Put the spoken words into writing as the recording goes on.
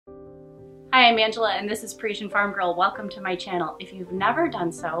Hi, I'm Angela and this is Parisienne Farmgirl. Welcome to my channel. If you've never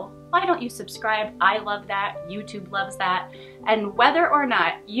done so, why don't you subscribe? I love that, YouTube loves that, and whether or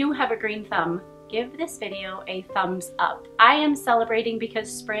not you have a green thumb, give this video a thumbs up. I am celebrating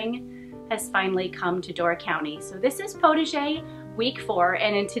because spring has finally come to Door County. So this is Potager week 4,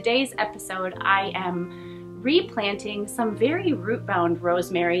 and in today's episode I am replanting some very root-bound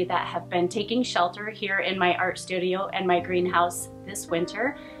rosemary that have been taking shelter here in my art studio and my greenhouse this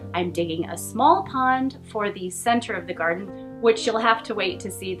winter. I'm digging a small pond for the center of the garden, which you'll have to wait to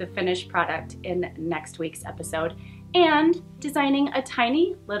see the finished product in next week's episode, and designing a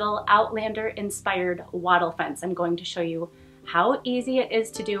tiny little Outlander inspired wattle fence. I'm going to show you how easy it is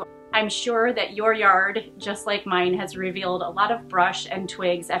to do. I'm sure that your yard, just like mine, has revealed a lot of brush and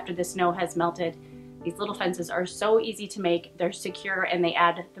twigs after the snow has melted. These little fences are so easy to make, they're secure, and they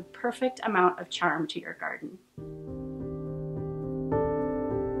add the perfect amount of charm to your garden.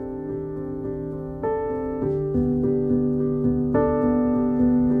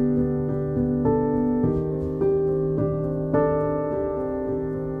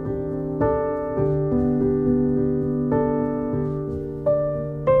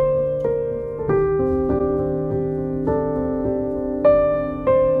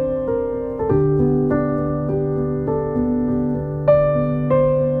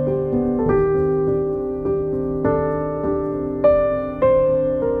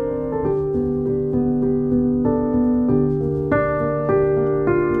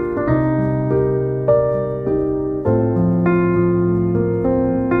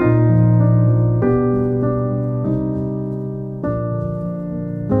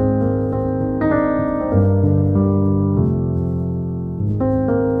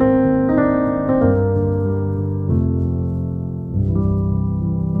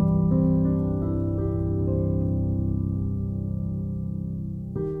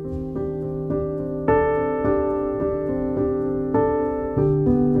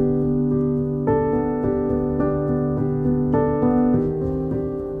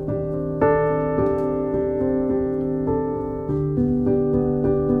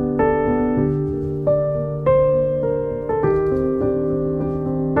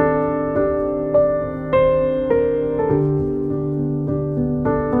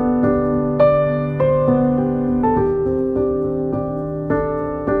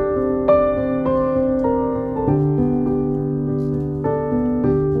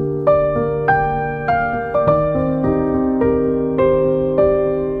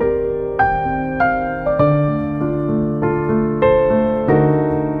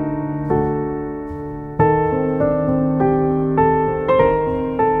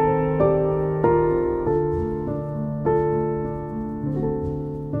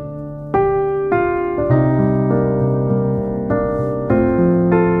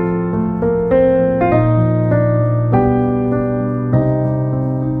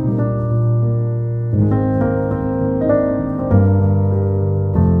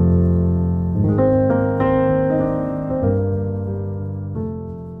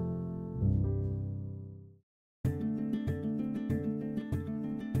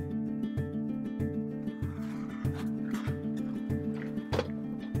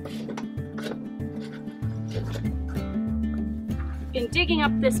 In digging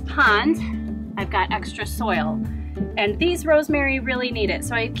up this pond, I've got extra soil, and these rosemary really need it.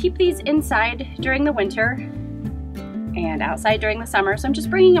 So I keep these inside during the winter and outside during the summer. So I'm just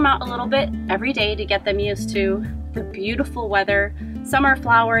bringing them out a little bit every day to get them used to the beautiful weather. Some are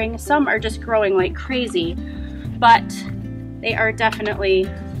flowering, some are just growing like crazy, but they are definitely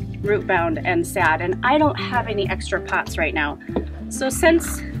root bound and sad, and I don't have any extra pots right now. So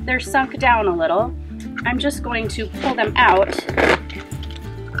since they're sunk down a little, I'm just going to pull them out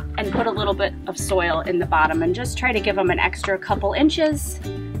and put a little bit of soil in the bottom and just try to give them an extra couple inches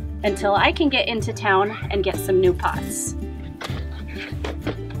until I can get into town and get some new pots.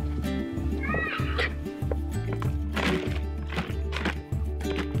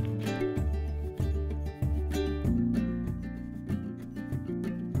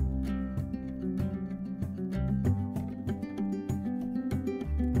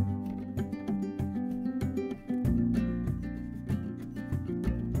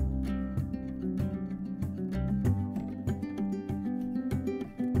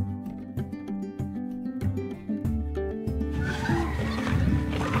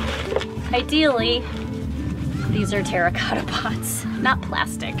 Ideally, these are terracotta pots, not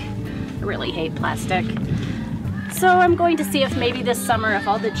plastic. I really hate plastic. So I'm going to see if maybe this summer, if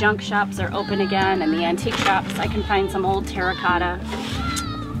all the junk shops are open again and the antique shops, I can find some old terracotta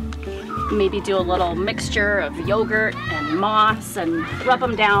maybe do a little mixture of yogurt and moss and rub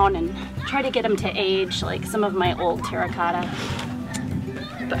them down and try to get them to age like some of my old terracotta.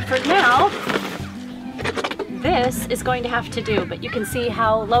 But for now, this is going to have to do, but you can see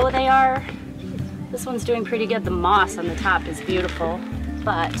how low they are. This one's doing pretty good. The moss on the top is beautiful,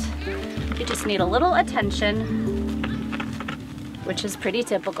 but you just need a little attention, which is pretty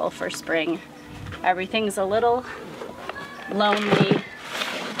typical for spring. Everything's a little lonely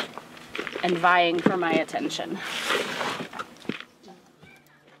and vying for my attention.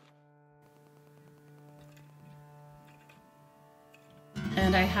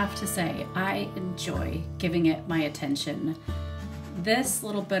 And I have to say, I enjoy giving it my attention. This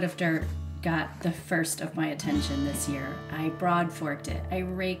little bit of dirt got the first of my attention this year. I broad forked it, I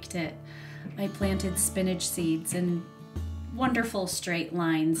raked it, I planted spinach seeds in wonderful straight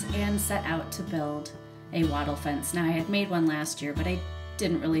lines and set out to build a wattle fence. Now I had made one last year, but I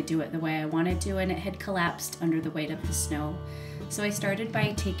didn't really do it the way I wanted to, and it had collapsed under the weight of the snow. So I started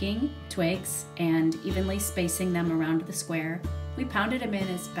by taking twigs and evenly spacing them around the square. We pounded them in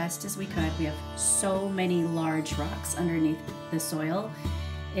as best as we could. We have so many large rocks underneath the soil.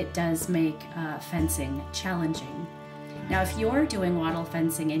 It does make fencing challenging. Now, if you're doing wattle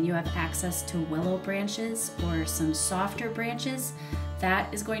fencing and you have access to willow branches or some softer branches,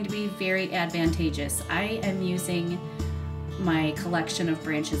 that is going to be very advantageous. I am using my collection of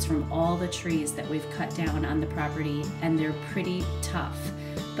branches from all the trees that we've cut down on the property, and they're pretty tough.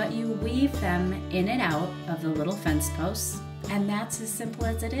 But you weave them in and out of the little fence posts, and that's as simple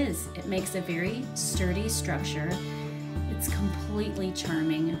as it is. It makes a very sturdy structure. It's completely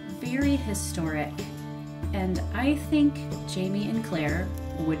charming, very historic, and I think Jamie and Claire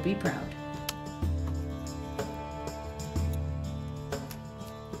would be proud.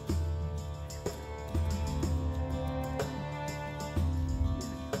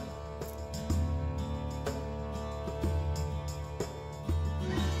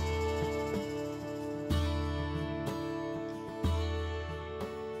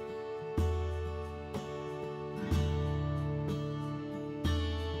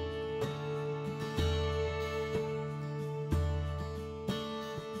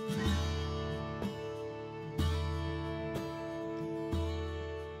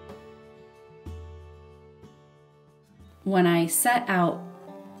 When I set out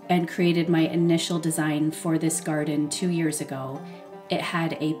and created my initial design for this garden 2 years ago, it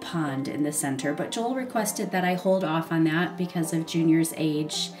had a pond in the center, but Joel requested that I hold off on that because of Junior's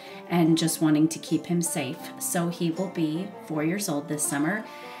age and just wanting to keep him safe. So he will be 4 years old this summer.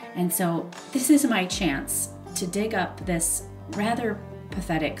 And so this is my chance to dig up this rather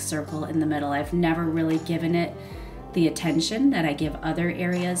pathetic circle in the middle. I've never really given it the attention that I give other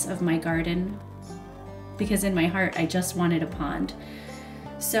areas of my garden, because in my heart, I just wanted a pond.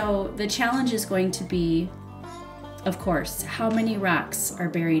 So the challenge is going to be, of course, how many rocks are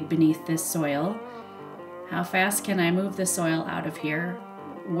buried beneath this soil? How fast can I move the soil out of here?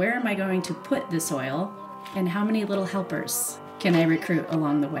 Where am I going to put the soil? And how many little helpers can I recruit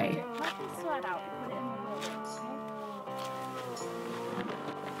along the way?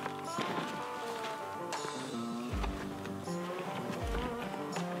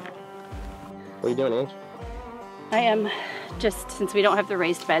 What are you doing, Ange? I am just, since we don't have the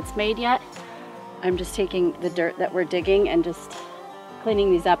raised beds made yet, I'm just taking the dirt that we're digging and just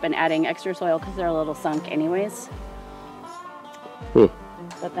cleaning these up and adding extra soil because they're a little sunk anyways.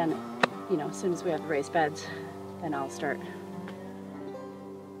 But then, you know, as soon as we have the raised beds, then I'll start.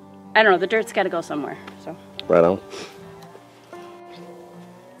 I don't know, the dirt's got to go somewhere, so. Right on.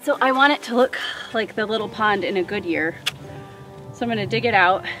 So I want it to look like the little pond in a good year. So I'm going to dig it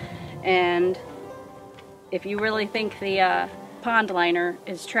out, and if you really think the pond liner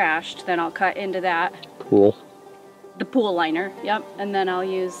is trashed, then I'll cut into that. Cool. The pool liner, yep. And then I'll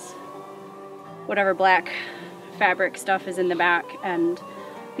use whatever black fabric stuff is in the back, and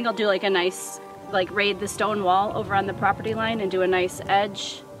I think I'll do like a nice, like raid the stone wall over on the property line and do a nice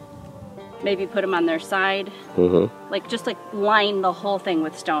edge. Maybe put them on their side. Like just like line the whole thing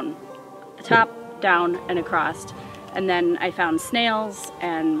with stone. The top, down, and across. And then I found snails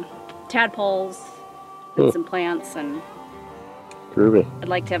and tadpoles and some plants, and groovy. I'd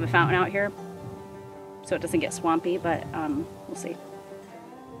like to have a fountain out here so it doesn't get swampy, but we'll see.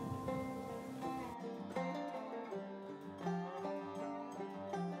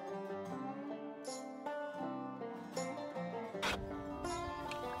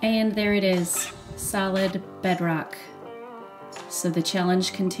 And there it is, solid bedrock. So the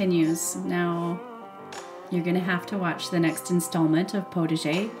challenge continues. Now you're gonna have to watch the next installment of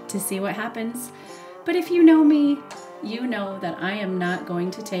Potager to see what happens. But if you know me, you know that I am not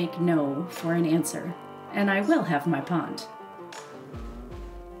going to take no for an answer, and I will have my pond.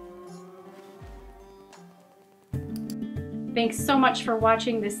 Thanks so much for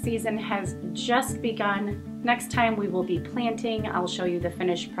watching. This season has just begun. Next time we will be planting. I'll show you the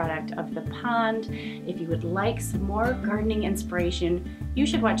finished product of the pond. If you would like some more gardening inspiration, you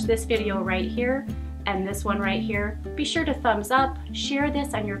should watch this video right here and this one right here. Be sure to thumbs up, share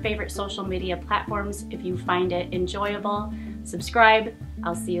this on your favorite social media platforms if you find it enjoyable. Subscribe.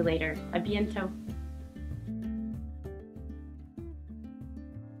 I'll see you later. A bientôt.